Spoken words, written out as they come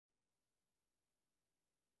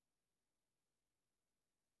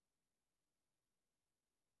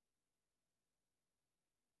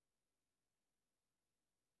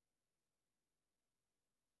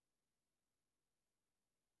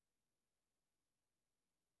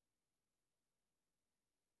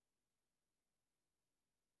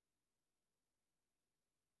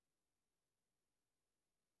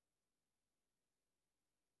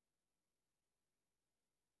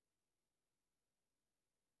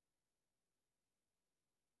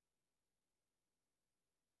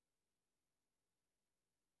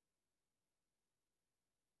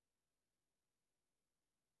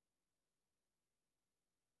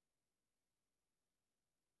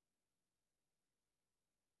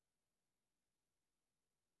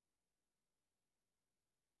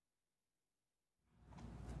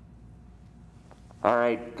All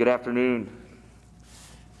right, good afternoon.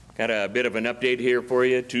 Got a bit of an update here for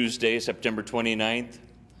you. Tuesday, September 29th.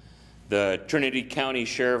 The Trinity County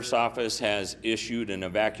Sheriff's Office has issued an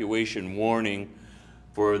evacuation warning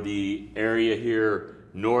for the area here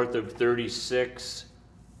north of 36,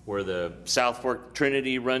 where the South Fork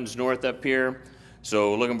Trinity runs north up here.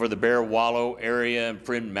 So looking for the Bear Wallow area and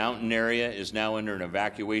Print Mountain area is now under an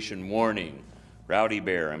evacuation warning. Rowdy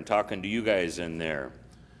Bear, I'm talking to you guys in there.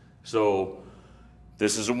 So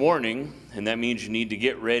this is a warning, and that means you need to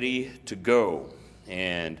get ready to go.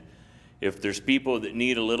 And if there's people that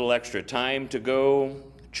need a little extra time to go,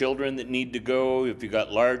 children that need to go, if you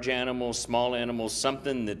got large animals, small animals,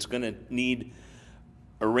 something that's going to need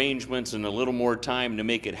arrangements and a little more time to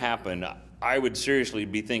make it happen, I would seriously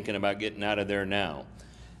be thinking about getting out of there now.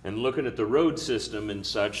 And looking at the road system and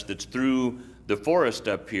such that's through the forest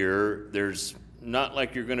up here, there's not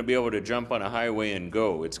like you're going to be able to jump on a highway and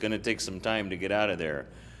go. It's going to take some time to get out of there.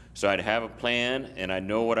 So I'd have a plan, and I'd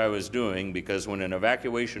know what I was doing, because when an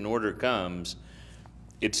evacuation order comes,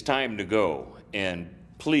 it's time to go. And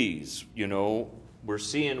please, you know, we're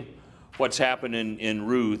seeing what's happening in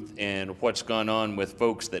Ruth and what's gone on with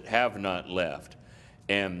folks that have not left.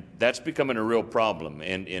 And that's becoming a real problem,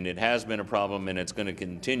 and it has been a problem, and it's going to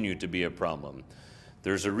continue to be a problem.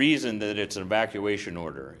 There's a reason that it's an evacuation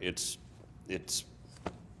order. It's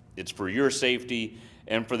for your safety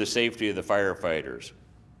and for the safety of the firefighters.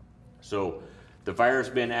 So the fire's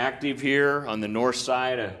been active here on the north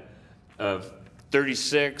side of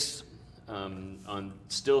 36,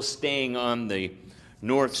 still staying on the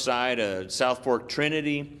north side of South Fork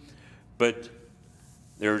Trinity, but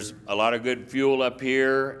there's a lot of good fuel up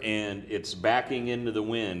here, and it's backing into the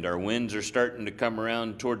wind. Our winds are starting to come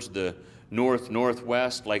around towards the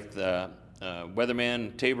northwest, like the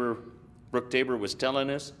weatherman Brooke Tabor was telling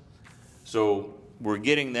us. So we're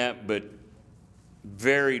getting that, but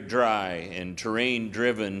very dry and terrain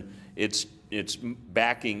driven. It's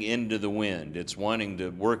backing into the wind. It's wanting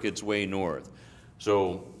to work its way north.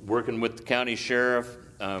 So working with the county sheriff,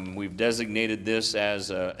 we've designated this as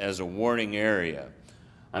a warning area.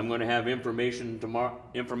 I'm going to have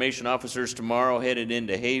information officers tomorrow headed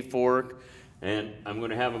into Hayfork, and I'm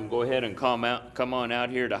going to have them go ahead and come on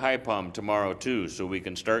out here to High Palm tomorrow too, so we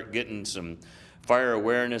can start getting some fire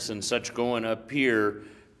awareness and such going up here,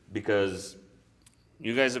 because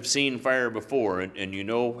you guys have seen fire before, and you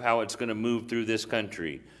know how it's going to move through this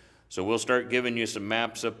country. So we'll start giving you some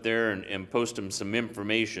maps up there and post them some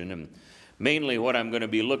information. And mainly what I'm going to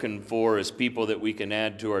be looking for is people that we can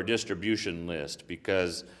add to our distribution list,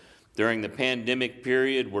 because during the pandemic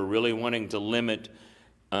period, we're really wanting to limit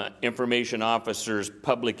information officers'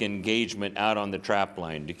 public engagement out on the trap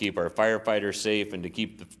line to keep our firefighters safe and to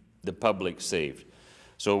keep the public safe.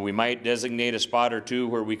 So we might designate a spot or two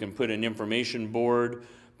where we can put an information board,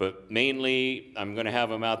 but mainly I'm going to have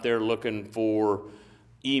them out there looking for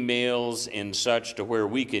emails and such, to where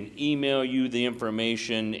we can email you the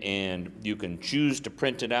information and you can choose to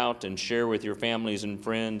print it out and share with your families and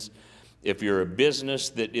friends. If you're a business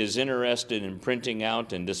that is interested in printing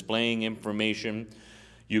out and displaying information,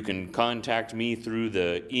 you can contact me through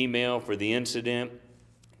the email for the incident,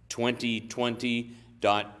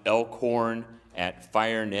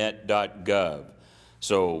 2020.elkhorn@firenet.gov.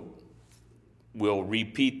 So we'll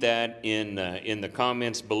repeat that in the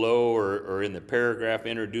comments below, or in the paragraph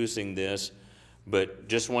introducing this, but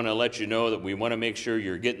just want to let you know that we want to make sure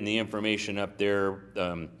you're getting the information up there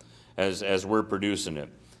as we're producing it.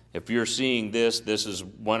 If you're seeing this is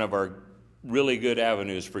one of our really good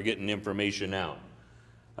avenues for getting information out.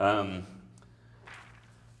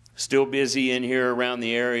 Still busy in here around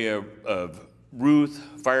the area of Ruth.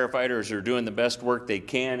 Firefighters are doing the best work they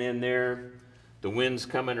can in there. The wind's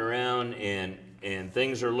coming around, and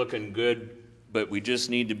things are looking good, but we just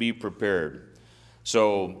need to be prepared.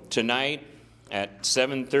 So tonight at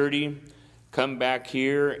 7:30, come back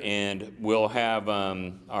here and we'll have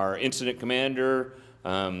our incident commander,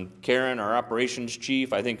 Karen, our operations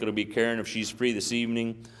chief. I think it'll be Karen if she's free this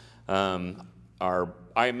evening. Our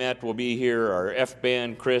IMET will be here, our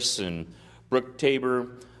F-band, Chris and Brooke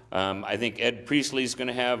Tabor. I think Ed Priestley's going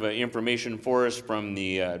to have information for us from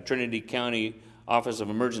the Trinity County Office of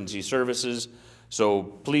Emergency Services. So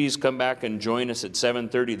please come back and join us at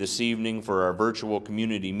 7:30 this evening for our virtual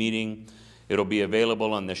community meeting. It'll be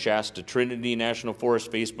available on the Shasta Trinity National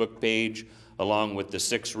Forest Facebook page, along with the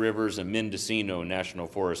Six Rivers and Mendocino National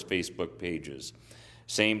Forest Facebook pages.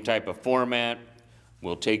 Same type of format.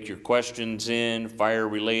 We'll take your questions in, fire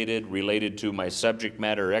related to my subject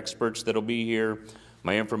matter experts that'll be here.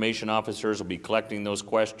 My information officers will be collecting those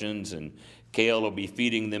questions, and Kale will be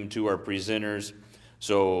feeding them to our presenters.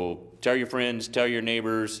 So tell your friends, tell your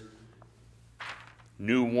neighbors.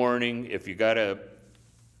 New warning, if you got to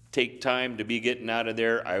take time to be getting out of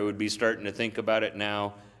there, I would be starting to think about it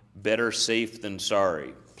now. Better safe than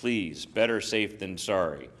sorry. Please, better safe than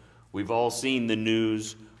sorry. We've all seen the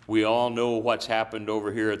news. We all know what's happened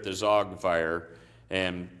over here at the Zog fire.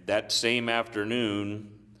 And that same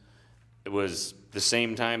afternoon, it was the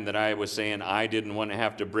same time that I was saying I didn't want to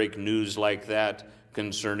have to break news like that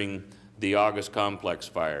concerning the August Complex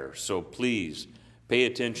fire. So please, pay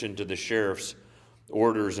attention to the sheriff's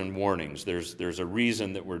orders and warnings. There's a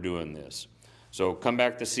reason that we're doing this. So come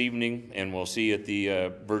back this evening, and we'll see you at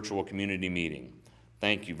the virtual community meeting.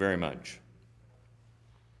 Thank you very much.